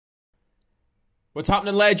What's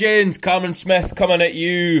happening, legends? Cameron Smith coming at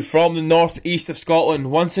you from the northeast of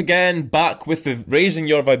Scotland. Once again, back with the Raising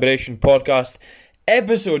Your Vibration podcast,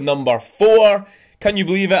 episode number 4. Can you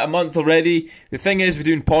believe it? A month already. The thing is, we're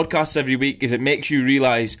doing podcasts every week is it makes you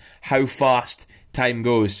realise how fast time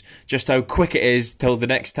goes. Just how quick it is till the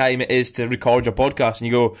next time it is to record your podcast. And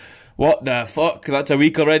you go, what the fuck? That's a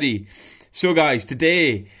week already. So guys,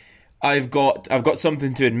 today I've got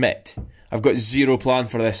something to admit. I've got zero plan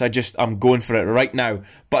for this. I'm going for it right now.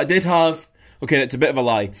 But I did have, okay, it's a bit of a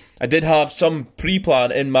lie. I did have some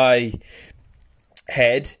pre-plan in my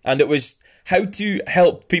head, and it was how to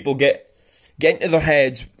help people get into their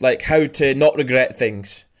heads, like how to not regret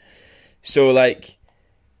things. So like,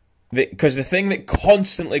 because the thing that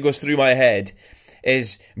constantly goes through my head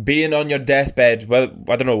is being on your deathbed. Well,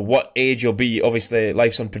 I don't know what age you'll be. Obviously,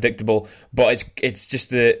 life's unpredictable, but it's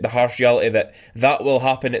just the harsh reality that will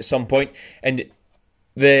happen at some point. And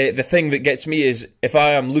the thing that gets me is if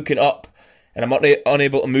I am looking up and I'm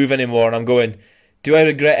unable to move anymore, and I'm going, do I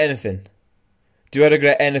regret anything? Do I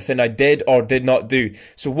regret anything I did or did not do?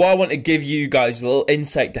 So what I want to give you guys a little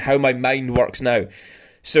insight to how my mind works now.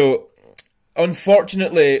 So,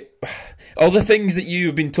 unfortunately, all the things that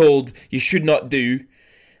you've been told you should not do,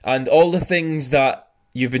 and all the things that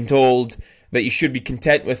you've been told that you should be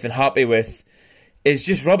content with and happy with, is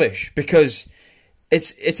just rubbish, because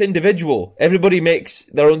it's individual. Everybody makes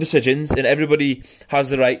their own decisions, and everybody has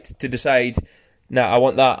the right to decide, nah, I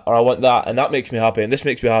want that, or I want that, and that makes me happy, and this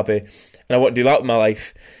makes me happy, and I want to do that with my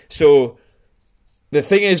life. So, the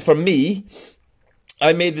thing is, for me,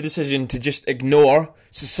 I made the decision to just ignore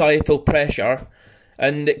societal pressure.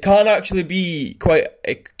 And it can actually be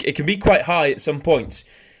it can be quite high at some points,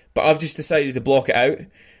 but I've just decided to block it out.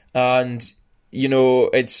 And, you know,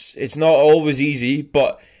 it's not always easy,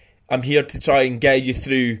 but I'm here to try and guide you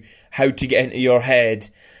through how to get into your head.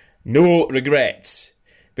 No regrets.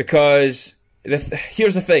 Because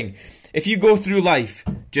here's the thing. If you go through life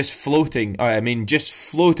just floating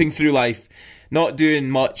through life, not doing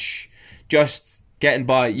much, just getting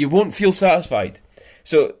by, you won't feel satisfied.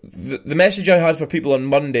 So the message I had for people on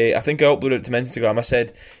Monday, I think I uploaded it to my Instagram. I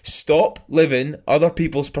said, stop living other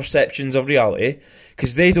people's perceptions of reality,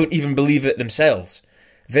 because they don't even believe it themselves.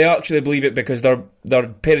 They actually believe it because their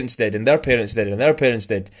parents did, and their parents did, and their parents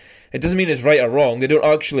did. It doesn't mean it's right or wrong. They don't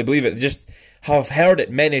actually believe it. They just have heard it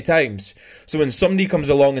many times. So when somebody comes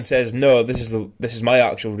along and says, no, this is my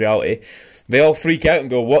actual reality, they all freak out and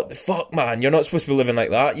go, what the fuck, man? You're not supposed to be living like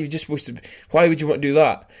that. You're just supposed to. Why would you want to do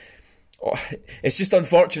that? It's just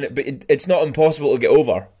unfortunate, but it's not impossible to get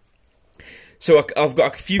over. So I've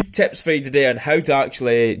got a few tips for you today on how to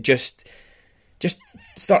actually just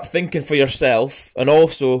start thinking for yourself, and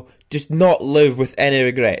also just not live with any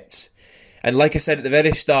regrets. And like I said at the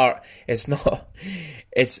very start, it's not.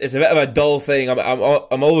 It's a bit of a dull thing.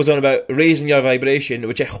 I'm always on about raising your vibration,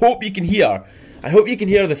 which I hope you can hear. I hope you can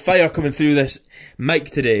hear the fire coming through this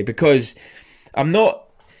mic today, because I've not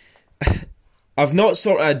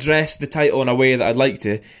sort of addressed the title in a way that I'd like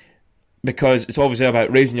to, because it's obviously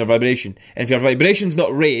about raising your vibration. And if your vibration's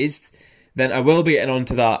not raised, then I will be getting on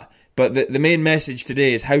to that. But the main message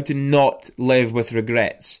today is how to not live with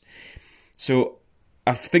regrets. So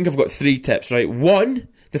I think I've got 3 tips, right? 1,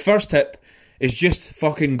 the first tip is just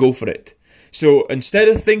fucking go for it. So instead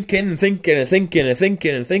of thinking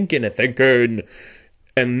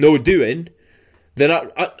and no doing, then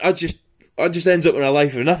I just ends up in a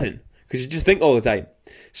life of nothing. Because you just think all the time.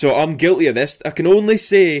 So I'm guilty of this. I can only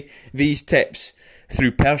say these tips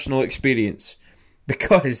through personal experience,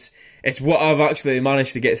 because it's what I've actually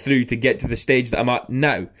managed to get through to get to the stage that I'm at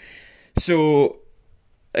now. So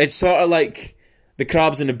it's sort of like the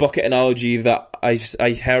crabs in the bucket analogy that I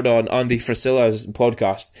heard on Andy Frisella's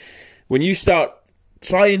podcast. When you start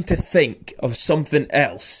trying to think of something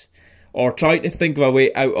else, or trying to think of a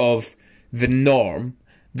way out of the norm,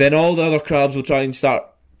 then all the other crabs will try and start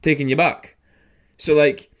taking you back. So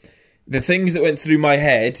like, the things that went through my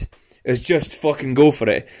head is just fucking go for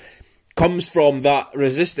it, comes from that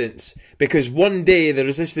resistance. Because one day the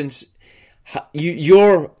resistance,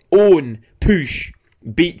 your own push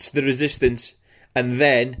beats the resistance, and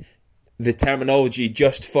then the terminology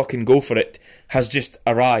just fucking go for it has just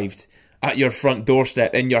arrived at your front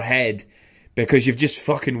doorstep in your head, because you've just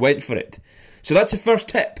fucking went for it. So that's the first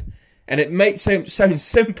tip. And it might sound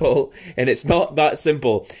simple, and it's not that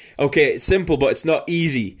simple. Okay, it's simple, but it's not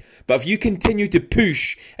easy. But if you continue to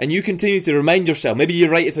push, and you continue to remind yourself, maybe you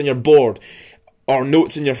write it on your board, or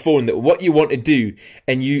notes on your phone, that what you want to do,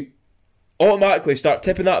 and you automatically start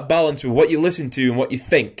tipping that balance with what you listen to and what you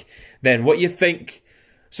think. Then what you think,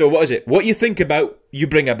 so what is it? What you think about, you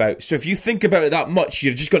bring about. So if you think about it that much,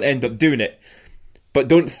 you're just going to end up doing it. but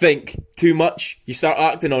don't think too much. You start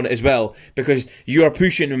acting on it as well, because you are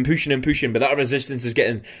pushing and pushing and pushing, but that resistance is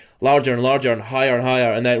getting larger and larger and higher,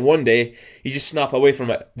 and then one day you just snap away from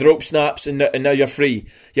it. The rope snaps, and now you're free.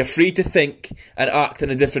 You're free to think and act in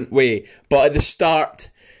a different way. But at the start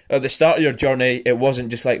of your journey, it wasn't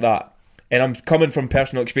just like that. And I'm coming from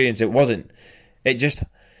personal experience. It wasn't. It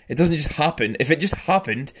doesn't just happen. If it just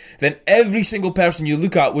happened, then every single person you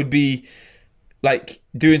look at would be like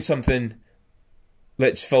doing something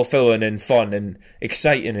that's fulfilling and fun and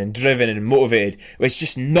exciting and driven and motivated. It's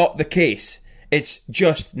just not the case. It's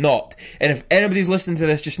just not. And if anybody's listening to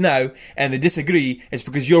this just now and they disagree, it's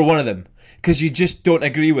because you're one of them. Because you just don't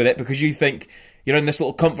agree with it, because you think you're in this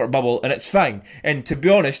little comfort bubble and it's fine. And to be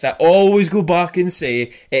honest, I always go back and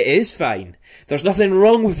say it is fine. There's nothing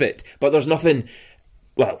wrong with it, but there's nothing,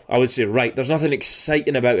 well, I would say right, there's nothing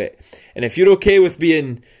exciting about it. And if you're okay with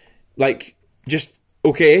being, like, just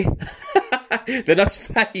okay, then that's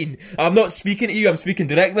fine. I'm not speaking to you, I'm speaking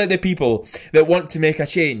directly to the people that want to make a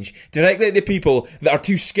change. Directly to the people that are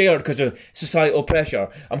too scared because of societal pressure.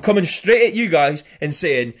 I'm coming straight at you guys and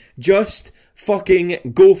saying, just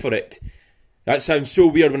fucking go for it. That sounds so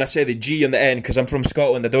weird when I say the G on the end, because I'm from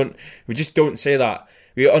Scotland. We just don't say that.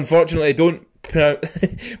 We unfortunately don't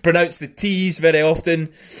pronounce the T's very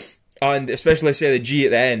often, and especially say the G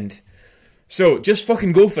at the end. So, just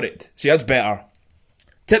fucking go for it. See, that's better.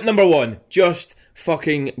 Tip number 1, just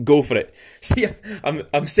fucking go for it. See,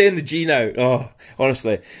 I'm saying the G now. Oh,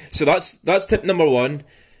 honestly. So that's tip number 1,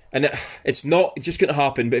 and it's not just going to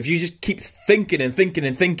happen, but if you just keep thinking and thinking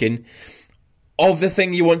and thinking of the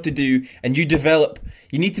thing you want to do, and you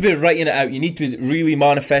need to be writing it out, you need to be really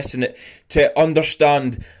manifesting it to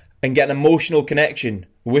understand and get an emotional connection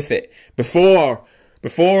with it before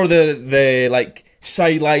the like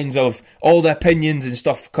sidelines of all the opinions and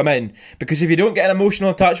stuff come in. Because if you don't get an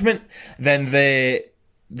emotional attachment, then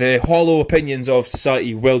the hollow opinions of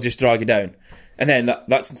society will just drag you down. And then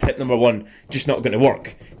that's tip number 1, just not going to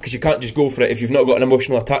work, because you can't just go for it if you've not got an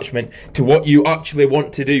emotional attachment to what you actually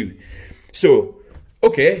want to do. So,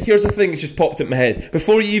 okay, here's the thing that's just popped in my head.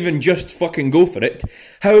 Before you even just fucking go for it,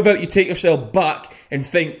 how about you take yourself back and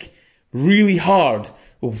think really hard,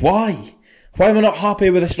 why? Why am I not happy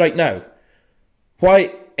with this right now?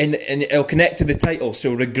 Why? And it'll connect to the title,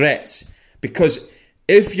 so regrets. Because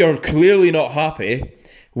if you're clearly not happy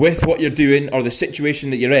with what you're doing or the situation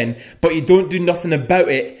that you're in, but you don't do nothing about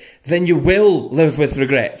it, then you will live with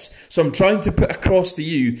regrets. So I'm trying to put across to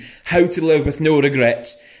you how to live with no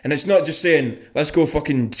regrets. And it's not just saying, let's go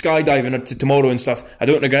fucking skydiving tomorrow and stuff. I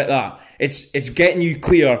don't regret that. It's getting you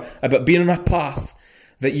clear about being on a path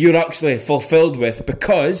that you're actually fulfilled with.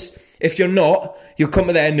 Because if you're not, you'll come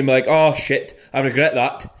to the end and be like, oh shit, I regret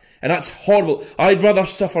that. And that's horrible. I'd rather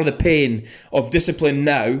suffer the pain of discipline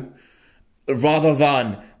now rather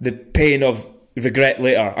than the pain of regret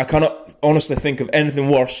later. I cannot honestly think of anything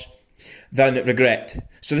worse than regret.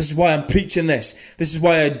 So this is why I'm preaching this. This is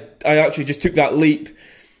why I actually just took that leap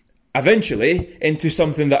eventually into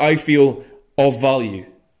something that I feel of value.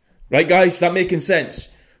 Right, guys? Is that making sense?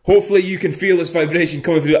 Hopefully you can feel this vibration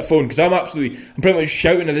coming through that phone, because I'm pretty much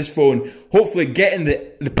shouting at this phone, hopefully getting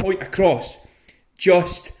the point across.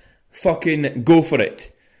 Just fucking go for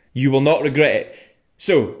it. You will not regret it.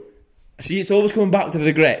 So, see, it's always coming back to the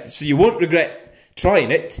regret. So you won't regret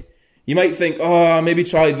trying it. You might think, oh, I maybe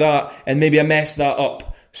tried that and maybe I messed that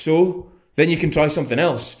up. So, then you can try something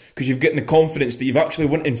else, because you've gotten the confidence that you've actually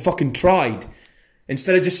went and fucking tried.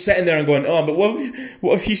 Instead of just sitting there and going, oh, but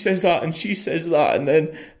what if he says that and she says that and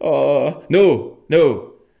then, no.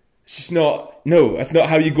 It's just not, no, that's not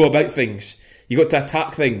how you go about things. You got to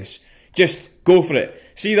attack things. Just go for it.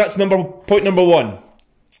 See, that's point number 1.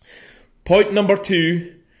 Point number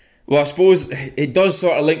 2, well, I suppose it does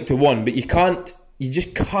sort of link to 1, but you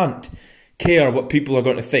just can't care what people are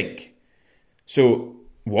going to think. So,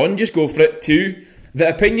 1, just go for it. 2, the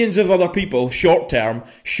opinions of other people, short term,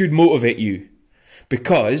 should motivate you.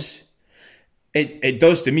 Because it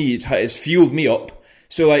does to me, it's fueled me up.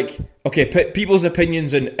 So like, okay, people's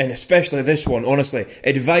opinions, and especially this one, honestly,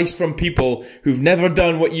 advice from people who've never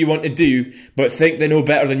done what you want to do, but think they know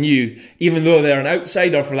better than you, even though they're an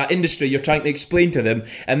outsider for that industry you're trying to explain to them,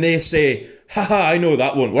 and they say, haha, I know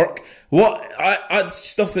that won't work. That's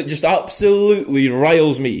stuff that just absolutely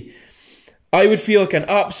riles me. I would feel like an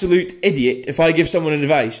absolute idiot if I give someone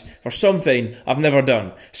advice for something I've never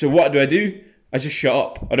done. So what do? I just shut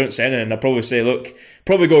up. I don't say anything. I probably say, look,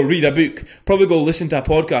 probably go read a book, probably go listen to a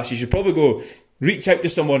podcast. You should probably go reach out to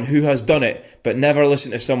someone who has done it, but never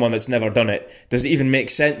listen to someone that's never done it. Does it even make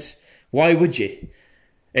sense? Why would you?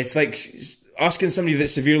 It's like asking somebody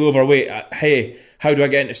that's severely overweight, hey, how do I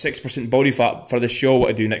get into 6% body fat for this show, what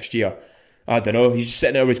I do next year? I don't know, he's just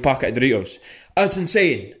sitting there with his packet of Doritos. That's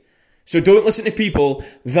insane. So don't listen to people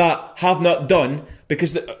that have not done,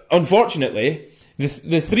 because unfortunately,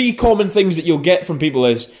 the three common things that you'll get from people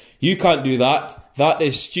is, you can't do that, that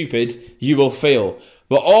is stupid, you will fail.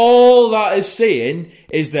 But all that is saying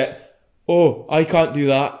is that, oh, I can't do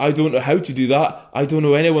that, I don't know how to do that, I don't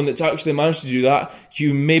know anyone that's actually managed to do that,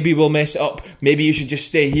 you maybe will mess it up, maybe you should just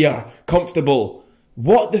stay here, comfortable.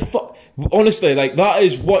 What the fuck? Honestly, like, that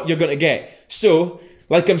is what you're going to get. So,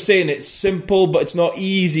 like I'm saying, it's simple, but it's not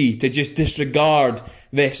easy to just disregard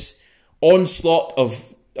this onslaught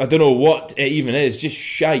of, I don't know what it even is, just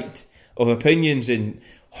shite of opinions and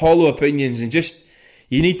hollow opinions, and just,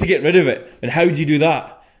 you need to get rid of it. And how do you do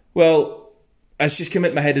that? Well, it's just come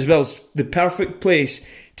into my head as well. The perfect place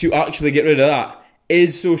to actually get rid of that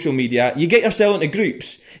is social media. You get yourself into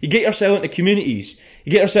groups, you get yourself into communities,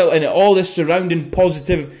 you get yourself into all this surrounding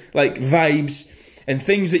positive like vibes and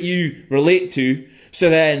things that you relate to, so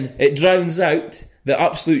then it drowns out the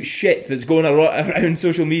absolute shit that's going around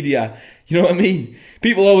social media. You know what I mean?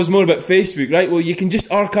 People always moan about Facebook, right? Well, you can just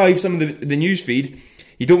archive some of the news feed.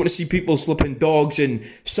 You don't want to see people slipping dogs and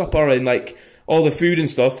supper and like all the food and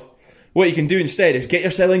stuff. What you can do instead is get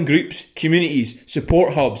yourself in groups, communities,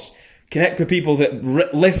 support hubs, connect with people that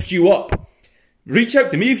lift you up. Reach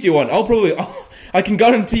out to me if you want. I can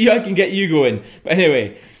guarantee you I can get you going. But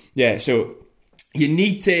anyway, yeah, so you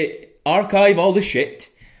need to archive all the shit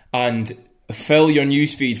and fill your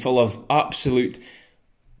newsfeed full of absolute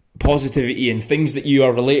positivity and things that you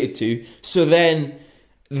are related to, so then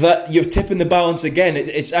that you're tipping the balance again.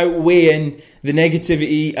 It's outweighing the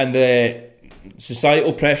negativity and the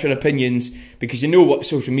societal pressure and opinions, because you know what,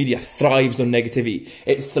 social media thrives on negativity.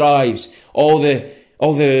 It thrives. All the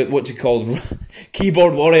what's it called,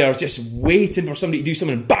 keyboard warriors just waiting for somebody to do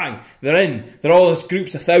something, and bang, they're in. They're all this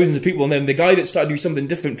groups of thousands of people, and then the guy that started to do something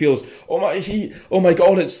different feels, oh my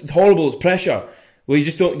god, it's horrible, it's pressure. Well, you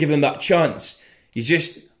just don't give them that chance. You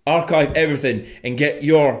just archive everything and get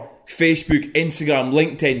your Facebook, Instagram,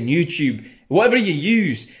 LinkedIn, YouTube, whatever you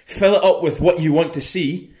use, fill it up with what you want to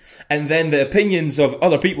see, and then the opinions of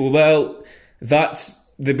other people, well,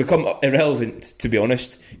 they become irrelevant, to be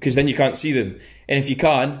honest, because then you can't see them. And if you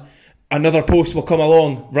can, another post will come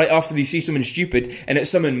along right after you see something stupid, and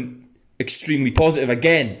it's something extremely positive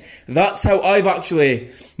again. That's how I've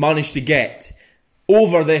actually managed to get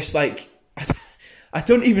over this, like, I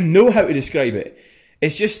don't even know how to describe it.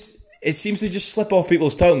 It's just, it seems to just slip off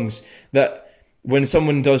people's tongues that when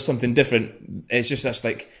someone does something different, it's just this,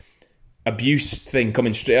 like, abuse thing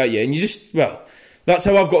coming straight at you. And you just, well, that's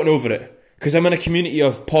how I've gotten over it. Because I'm in a community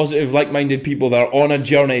of positive, like-minded people that are on a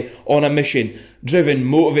journey, on a mission, driven,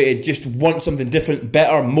 motivated, just want something different,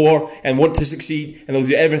 better, more, and want to succeed, and they'll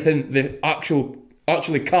do everything they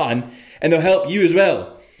actually can, and they'll help you as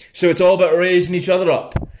well. So it's all about raising each other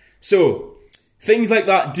up. So, things like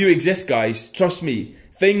that do exist, guys. Trust me.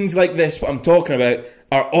 Things like this, what I'm talking about,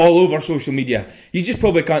 are all over social media. You just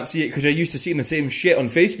probably can't see it because you're used to seeing the same shit on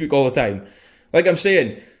Facebook all the time. Like I'm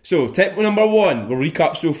saying, so tip number 1, we'll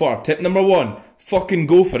recap so far. Tip number 1, fucking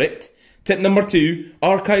go for it. Tip number 2,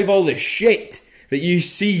 archive all the shit that you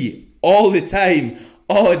see all the time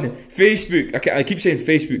on Facebook. I keep saying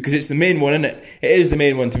Facebook because it's the main one, isn't it? It is the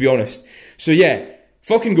main one, to be honest. So yeah,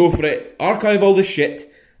 fucking go for it. Archive all the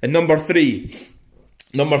shit. And number 3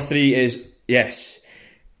 is, yes,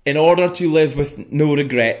 in order to live with no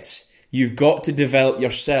regrets, you've got to develop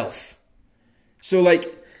yourself. So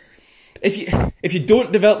like, if you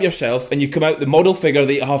don't develop yourself and you come out the model figure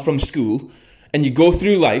that you have from school and you go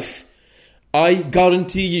through life, I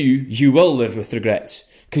guarantee you will live with regrets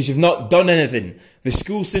because you've not done anything. The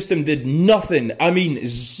school system did nothing. I mean,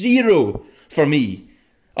 zero for me.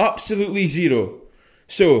 Absolutely zero.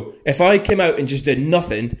 So if I came out and just did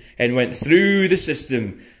nothing and went through the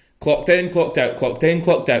system, clocked in, clocked out, clocked in,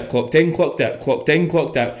 clocked out, clocked in, clocked out, clocked in,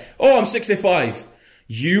 clocked out, oh, I'm 65,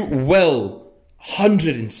 you will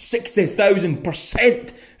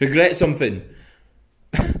 160,000% regret something.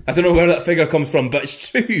 I don't know where that figure comes from, but it's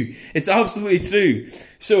true. It's absolutely true.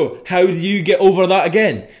 So, how do you get over that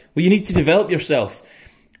again? Well, you need to develop yourself.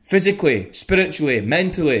 Physically, spiritually,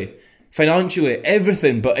 mentally, financially,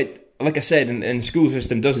 everything. But it, like I said, in the school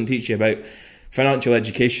system doesn't teach you about financial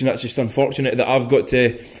education. That's just unfortunate that I've got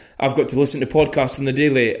to listen to podcasts on the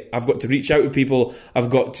daily. I've got to reach out to people. I've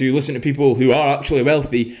got to listen to people who are actually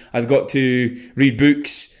wealthy. I've got to read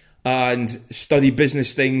books and study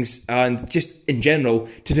business things and just in general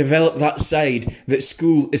to develop that side that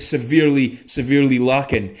school is severely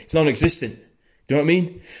lacking. It's non-existent. Do you know what I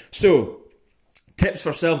mean? So, tips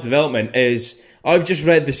for self-development is I've just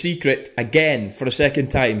read The Secret again for a second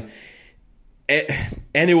time.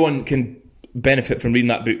 Anyone can benefit from reading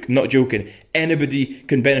that book. I'm not joking. Anybody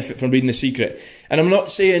can benefit from reading The Secret. And I'm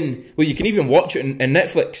not saying, well, you can even watch it in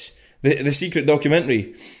Netflix, the Secret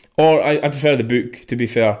documentary. Or I prefer the book, to be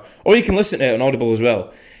fair. Or you can listen to it on Audible as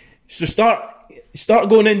well. So start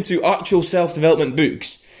going into actual self-development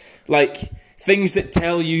books. Like things that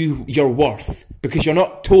tell you your worth. Because you're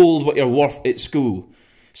not told what you're worth at school.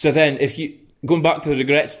 So then going back to the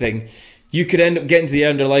regrets thing, you could end up getting to the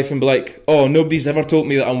end of life and be like, oh, nobody's ever told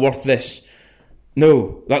me that I'm worth this.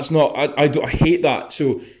 No, that's not, I hate that.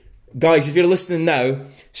 So, guys, if you're listening now,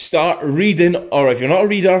 start reading, or if you're not a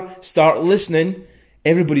reader, start listening.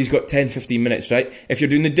 Everybody's got 10, 15 minutes, right? If you're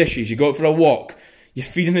doing the dishes, you go out for a walk, you're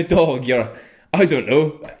feeding the dog, I don't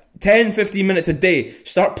know, 10, 15 minutes a day.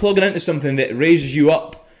 Start plugging into something that raises you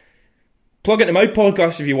up. Plug into my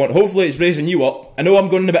podcast if you want. Hopefully it's raising you up. I know I'm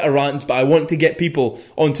going on a bit of rant, but I want to get people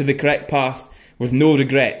onto the correct path with no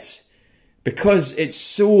regrets. Because it's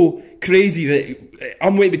so crazy that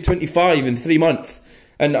I'm waiting to be 25 in 3 months.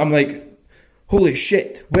 And I'm like, holy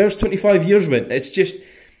shit, where's 25 years went? It's just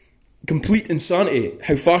complete insanity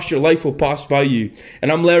how fast your life will pass by you.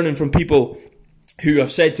 And I'm learning from people who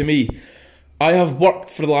have said to me, I have worked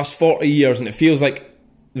for the last 40 years and it feels like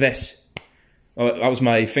this. Oh, that was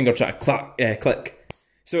my finger trying to click.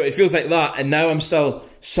 So it feels like that, and now I'm still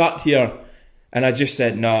sat here. And I just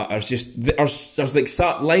said, nah, there's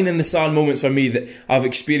like line in the sand moments for me that I've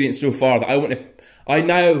experienced so far that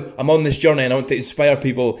I'm on this journey and I want to inspire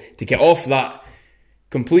people to get off that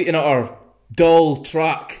complete and utter dull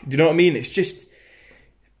track. Do you know what I mean?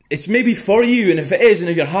 It's maybe for you, and if it is, and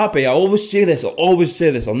if you're happy, I'll always say this,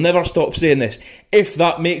 I'll never stop saying this. If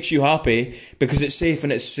that makes you happy, because it's safe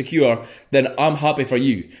and it's secure, then I'm happy for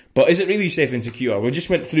you. But is it really safe and secure? We just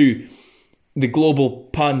went through the global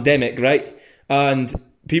pandemic, right? And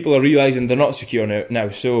people are realising they're not secure now.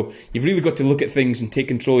 So you've really got to look at things and take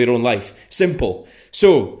control of your own life. Simple.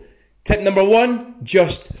 So, tip number 1,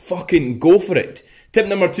 just fucking go for it. Tip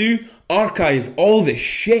number 2, archive all the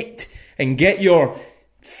shit and get your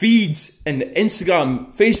feeds and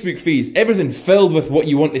Instagram, Facebook feeds, everything filled with what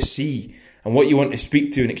you want to see and what you want to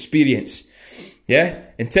speak to and experience. Yeah?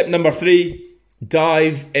 And tip number 3,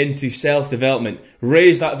 dive into self-development.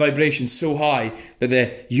 Raise that vibration so high that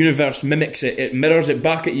the universe mimics it. It mirrors it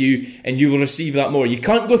back at you and you will receive that more. You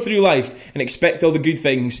can't go through life and expect all the good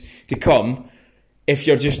things to come if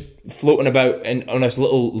you're just floating about on this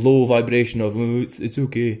little low vibration of, oh, it's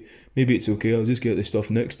okay. Maybe it's okay. I'll just get this stuff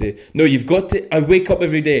next day. No, you've got to. I wake up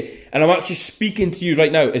every day and I'm actually speaking to you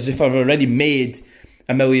right now as if I've already made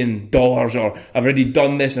 $1 million or I've already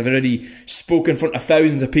done this and I've already spoken in front of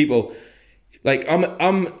thousands of people. Like,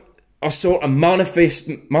 I'm a sort of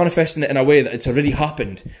manifesting it in a way that it's already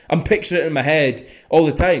happened. I'm picturing it in my head all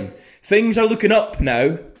the time. Things are looking up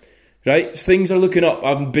now, right? Things are looking up.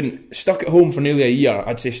 I've been stuck at home for nearly a year.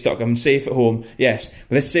 I'd say stuck. I'm safe at home, yes.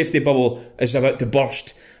 But this safety bubble is about to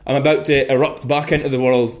burst. I'm about to erupt back into the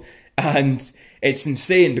world. And it's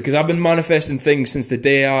insane because I've been manifesting things since the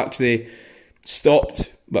day I actually stopped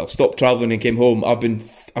travelling and came home.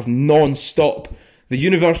 I've non-stop. The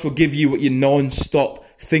universe will give you what you non-stop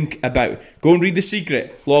think about. Go and read The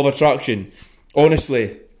Secret, Law of Attraction.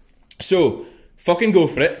 Honestly. So, fucking go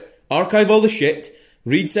for it. Archive all the shit.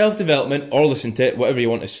 Read self-development or listen to it, whatever you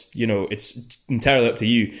want to, it's entirely up to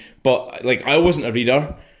you. But, like, I wasn't a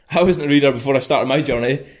reader. I wasn't a reader before I started my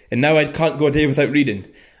journey, and now I can't go a day without reading.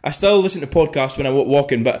 I still listen to podcasts when I'm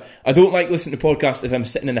walking, but I don't like listening to podcasts if I'm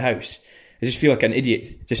sitting in the house. I just feel like an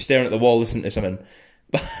idiot, just staring at the wall listening to something.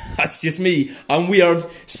 But that's just me. I'm weird,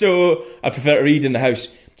 so I prefer to read in the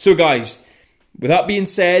house. So guys, with that being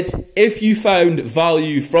said, if you found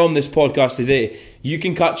value from this podcast today, you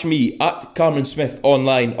can catch me at Cameron Smith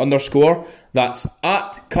online _. That's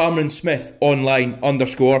at Cameron Smith online _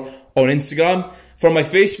 on Instagram. For my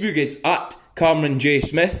Facebook, it's at Cameron J.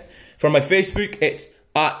 Smith. For my Facebook, it's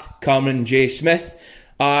at Cameron J. Smith.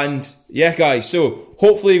 And yeah, guys, so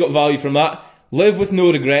hopefully you got value from that. Live with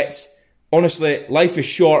no regrets. Honestly, life is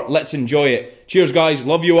short. Let's enjoy it. Cheers, guys.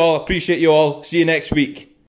 Love you all. Appreciate you all. See you next week.